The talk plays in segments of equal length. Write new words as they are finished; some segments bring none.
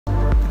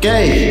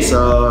Okay,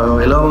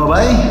 so hello mga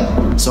bay.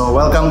 So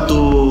welcome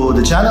to the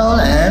channel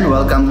and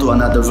welcome to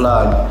another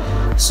vlog.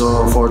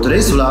 So for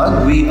today's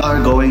vlog, we are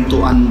going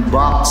to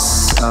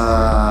unbox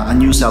a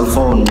new cell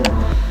phone.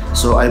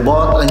 So I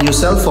bought a new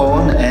cell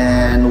phone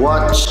and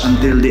watch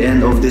until the end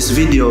of this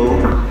video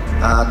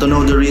to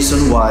know the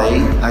reason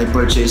why I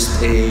purchased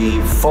a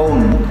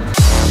phone.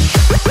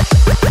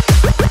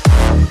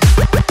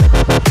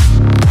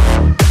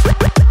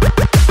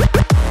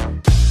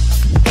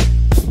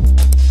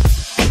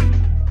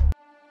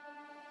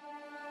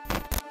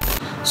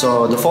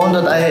 So the phone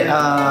that I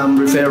am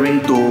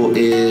referring to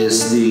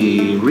is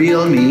the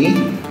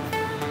Realme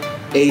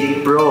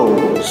 8 Pro.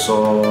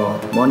 So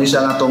mo ni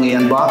siya nga itong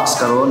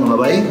i-unbox karon mga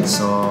bay.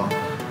 So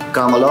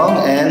come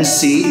along and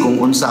see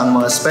kung unsa ang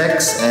mga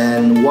specs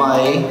and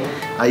why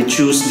I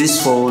choose this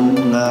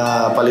phone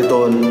nga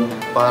paliton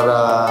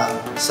para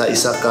sa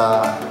isa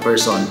ka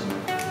person.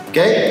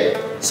 Okay?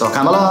 So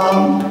come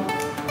along!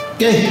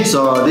 Okay,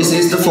 so this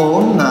is the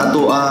phone na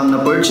ato ang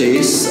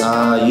na-purchase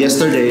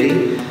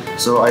yesterday.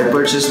 So I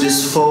purchased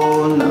this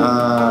phone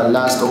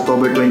last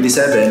October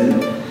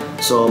 27.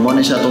 So mo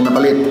na siya itong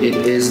napalit.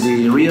 It is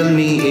the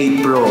Realme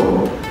 8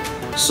 Pro.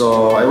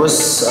 So I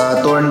was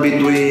torn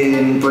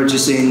between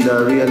purchasing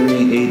the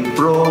Realme 8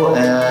 Pro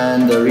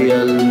and the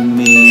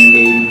Realme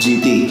 8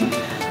 GT.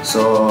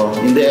 So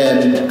in the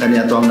end,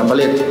 kanya ito ang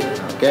napalit.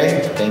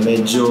 Okay? Kaya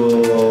medyo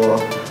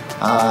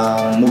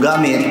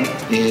mugamit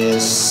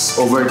is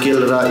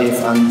overkill ra if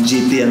ang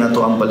GT na ito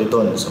ang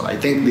paliton. So I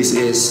think this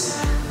is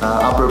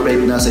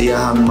appropriate na sa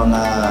iyahang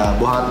mga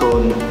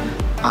buhaton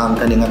ang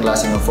kanina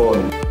klase ng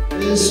phone.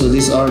 So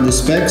these are the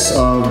specs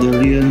of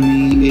the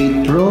Realme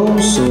 8 Pro.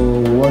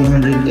 So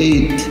 108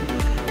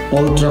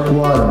 ultra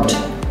quad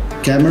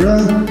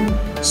camera,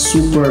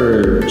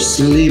 super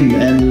slim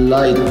and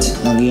light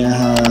ang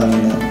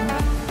iyahang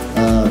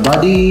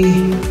body.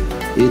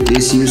 It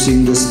is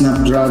using the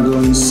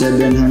Snapdragon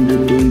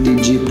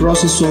 720G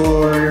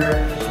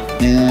processor.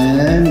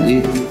 And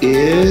it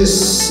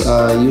is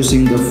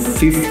using the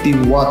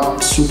 50-watt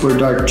super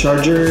dart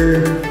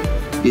charger.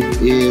 It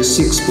is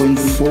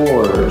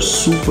 6.4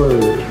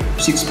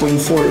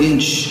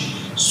 inch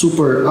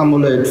super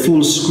AMOLED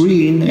full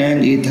screen,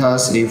 and it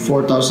has a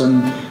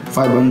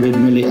 4,500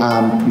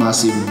 milliamp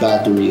massive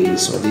battery.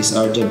 So these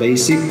are the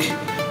basic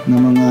na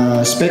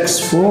mga specs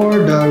for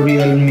the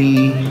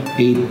Realme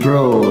 8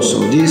 Pro. So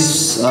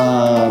this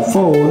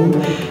phone,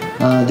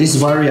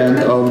 this variant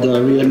of the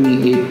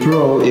Realme 8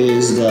 Pro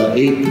is the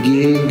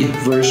 8GB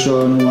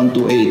version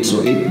 128.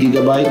 So 8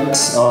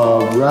 gigabytes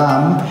of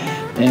RAM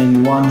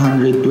and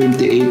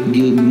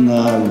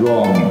 128GB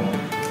ROM.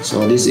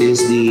 So this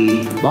is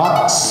the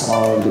box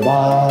or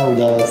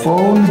the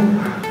phone.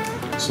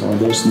 So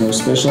there's no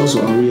special.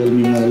 So ang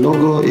Realme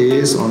logo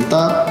is on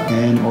top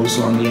and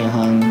also on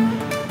iyahang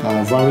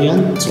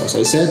variant. So as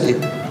I said, it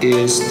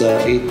is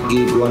the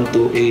 8GB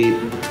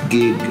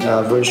 128GB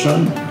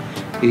version,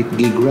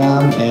 8GB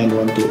RAM and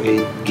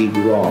 128GB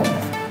ROM.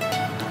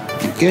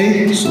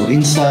 Okay, so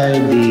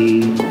inside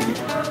the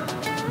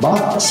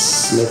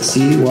box, let's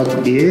see what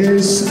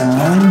is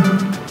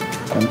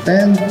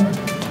content.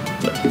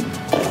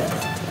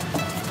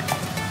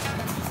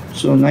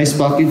 So nice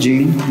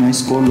packaging,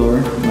 nice color.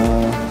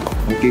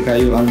 Okay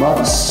kayo ang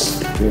box,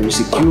 very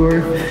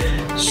secure.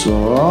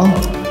 So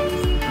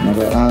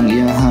ang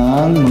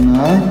iyahang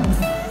mga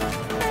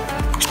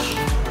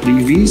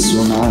previous,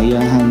 so na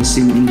iyahang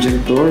SIM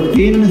injector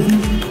pin.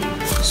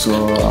 So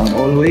ang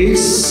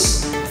always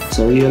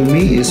sa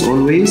Realme is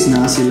always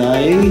na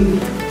sila'y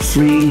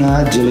free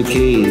na jelly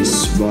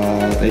case,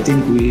 but I think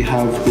we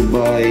have to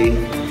buy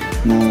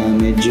na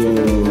medyo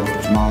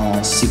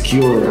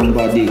ma-secure ang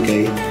body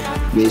kay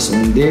based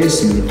on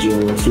this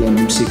medyo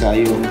flimsy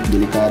kayo,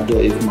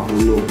 delikado if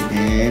mahulog,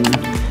 and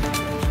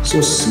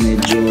sus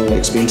medyo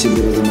expensive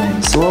pero naman.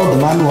 So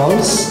the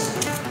manuals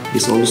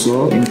is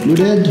also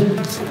included,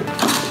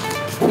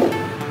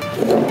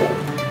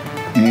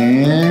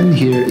 and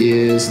here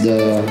is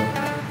the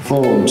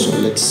phone. So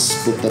let's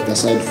put that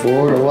aside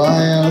for a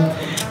while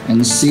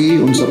and see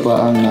unsa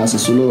pa ang nasa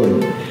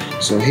sulod.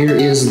 So here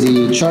is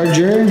the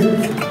charger,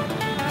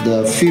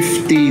 the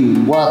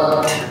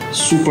 50-watt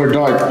super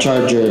dart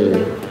charger,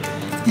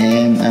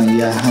 and ang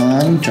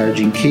iyahang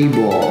charging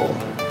cable,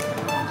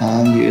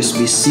 ang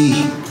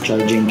USB-C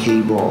charging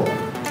cable.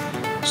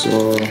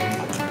 So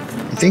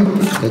I think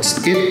that's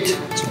it.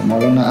 So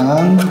maro na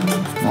ang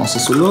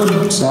nasa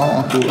sulod sa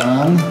ato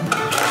ang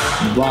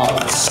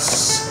box.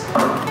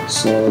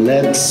 So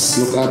let's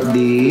look at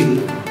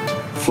the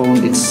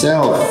phone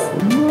itself.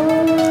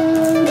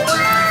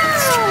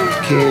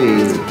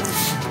 Okay.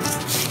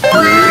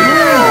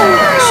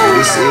 So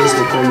this is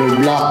the color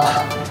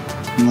black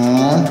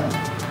na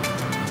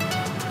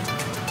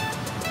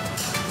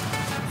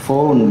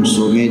phone.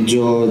 So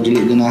medyo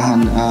dili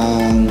ganahan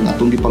ang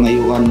atong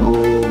gipangayuhan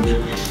og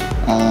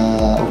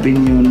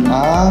opinion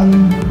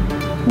ang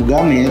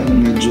mugamit.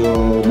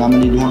 Medyo naman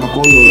ni duha ka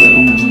color,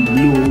 atong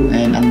blue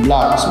and ang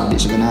black. So di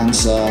siya ganahan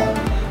sa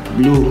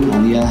blue.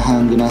 Ang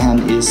iyahang ganahan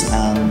is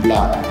ang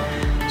black.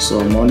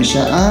 So mo ni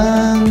siya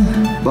ang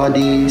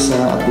body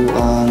sa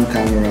atuang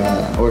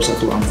camera or sa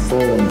atuang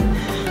phone.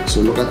 So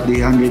look at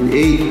the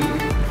 108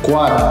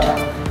 quad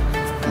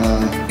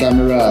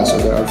camera. So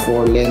there are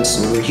 4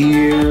 lenses over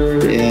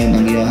here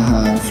and ang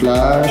iyahang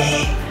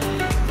flash,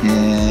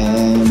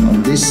 and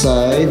on this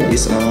side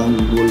is ang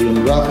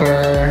volume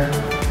rocker,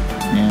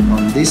 and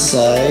on this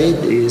side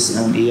is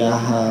ang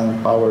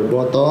iyahang power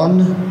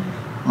button.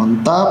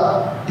 On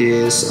top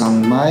is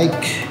ang mic.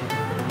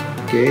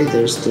 Okay,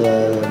 there's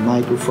the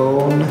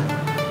microphone.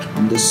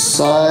 On the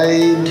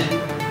side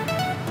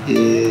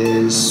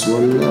is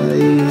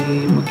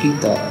walay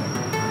makita.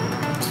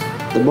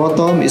 The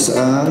bottom is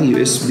ang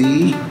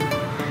USB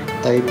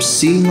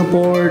Type-C na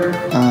port,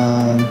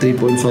 ang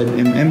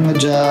 3.5mm na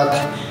jack,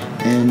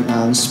 and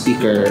ang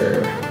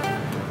speaker.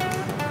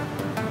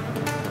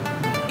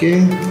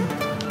 Okay.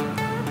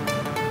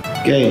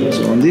 Okay,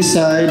 so on this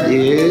side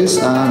is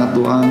ang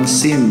atuang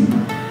SIM.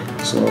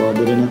 So,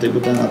 dito natin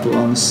ibutan ang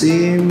atuang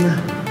SIM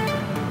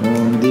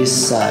on this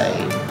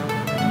side.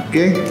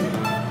 Okay.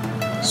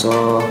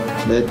 So,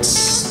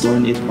 let's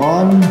turn it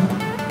on.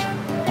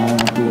 Ang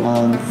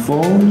atuang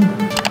phone.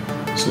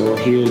 So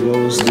here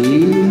goes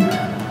the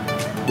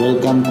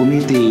welcome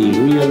committee,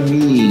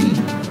 Realme,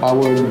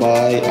 powered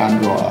by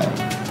Android.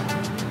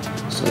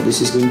 So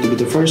this is going to be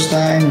the first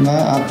time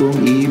na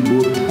atong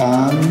i-boot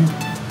ang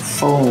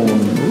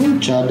phone.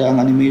 Tsada ang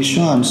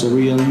animation sa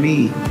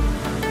Realme.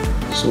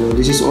 So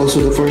this is also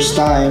the first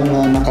time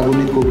na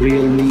nakagunit ko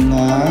Realme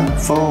na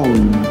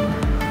phone.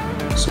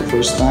 So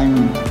first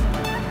time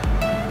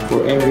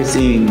for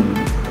everything.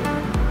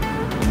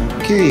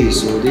 Okay,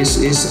 so this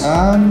is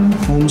an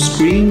home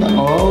screen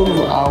of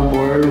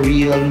our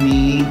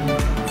Realme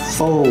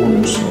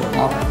phone. So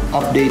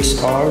updates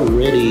are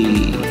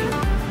ready.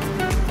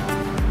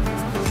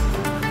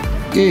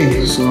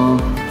 Okay, so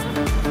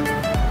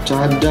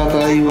tsada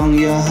kayo ang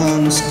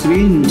iyahang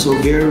screen. So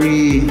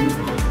very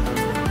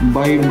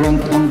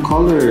vibrant ang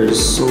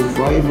colors. So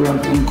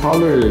vibrant ang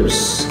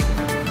colors.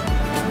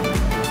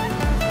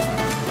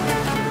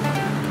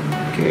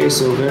 Okay,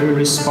 so very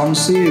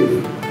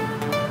responsive.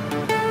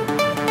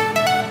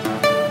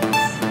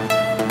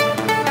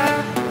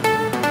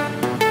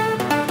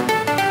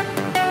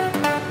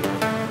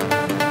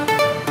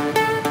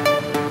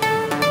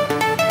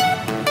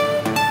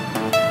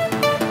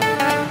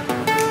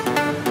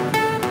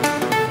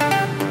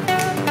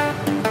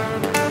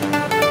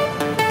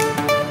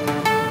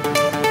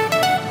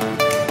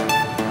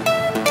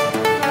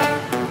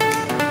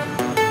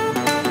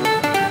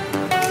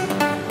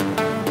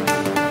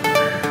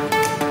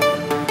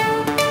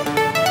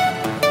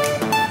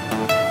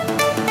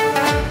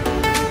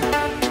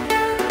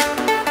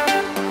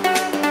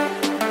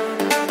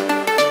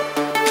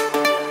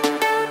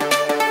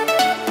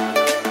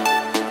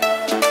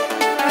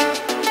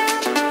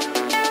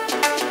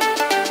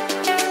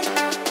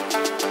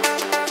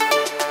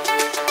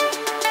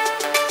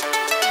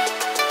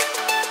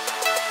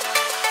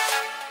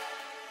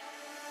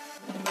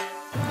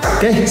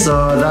 Okay,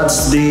 so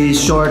that's the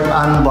short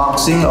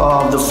unboxing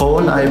of the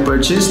phone I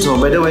purchased. So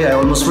by the way, I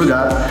almost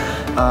forgot.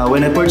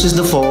 When I purchased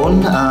the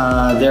phone,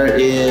 there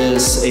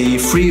is a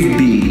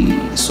freebie.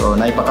 So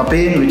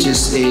naipakapin, which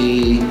is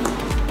a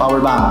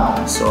power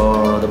bank.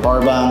 So the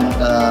power bank,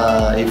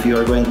 if you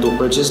are going to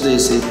purchase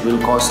this, it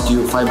will cost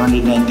you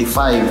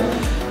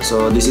 $595.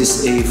 So this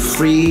is a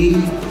free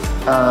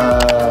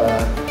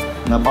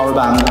na power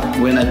bank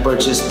when I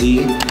purchased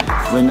the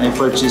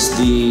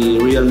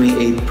Realme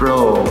 8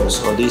 Pro.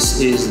 So this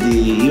is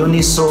the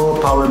Uniso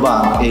power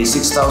bank, a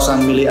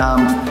 6,000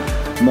 milliamp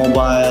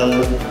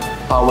mobile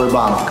power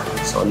bank.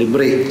 So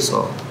libre.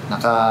 So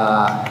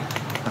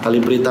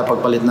nakalibre ta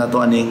pagpalit na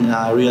to aning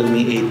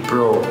Realme 8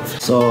 Pro.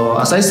 So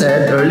as I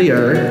said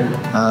earlier,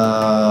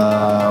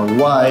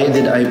 why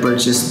did I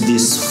purchase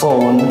this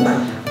phone?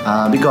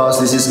 Because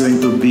this is going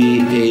to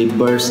be a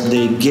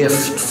birthday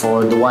gift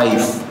for the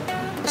wife.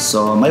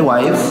 So my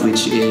wife,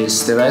 which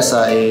is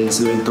Teresa,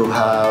 is going to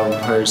have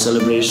her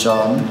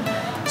celebration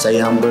sa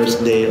iyang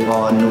birthday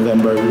on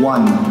November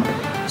 1.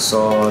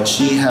 So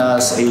she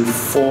has a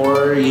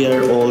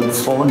 4-year-old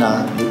phone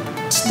na.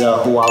 It's the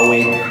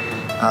Huawei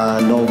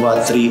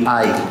Nova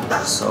 3i.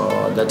 So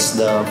that's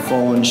the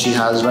phone she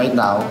has right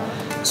now.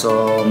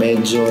 So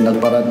medyo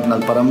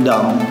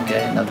nagparamdam,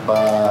 okay,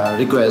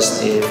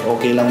 nagpa-request if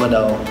okay lang ba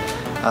daw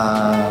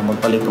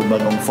magpalit og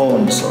bagong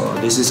phone. So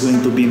this is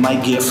going to be my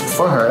gift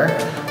for her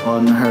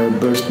on her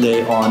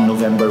birthday on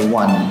November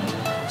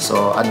 1.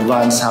 So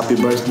advance happy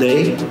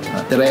birthday,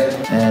 Tere,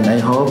 and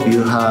I hope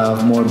you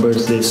have more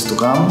birthdays to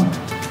come.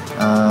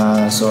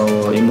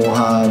 So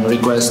imuhang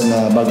request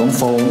na bagong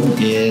phone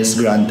is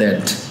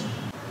granted.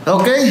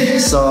 Okay,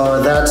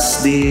 so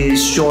that's the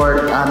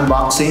short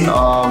unboxing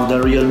of the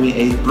Realme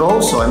 8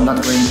 Pro. So I'm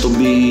not going to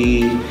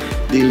be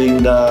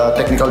dealing the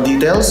technical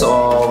details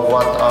of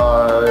what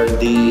are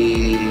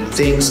the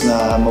things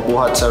na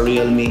mabuhat sa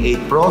Realme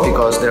 8 Pro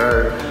because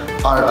there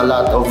are a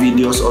lot of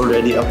videos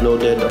already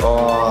uploaded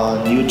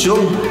on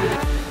YouTube.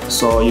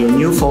 So your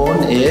new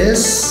phone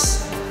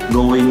is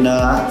going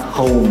na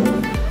home.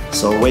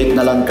 So wait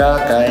na lang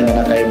ka kay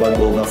na nakay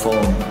bago nga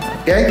phone.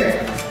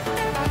 Okay?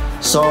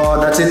 So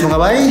that's it mga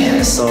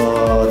bay. So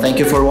thank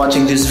you for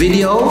watching this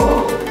video.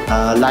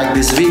 Like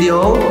this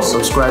video,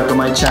 subscribe to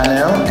my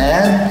channel,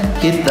 and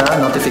hit the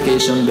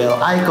notification bell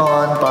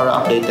icon para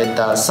updated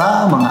ta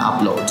sa mga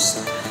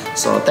uploads.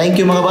 So thank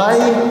you mga bay.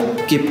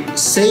 Keep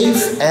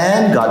safe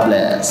and God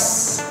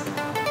bless.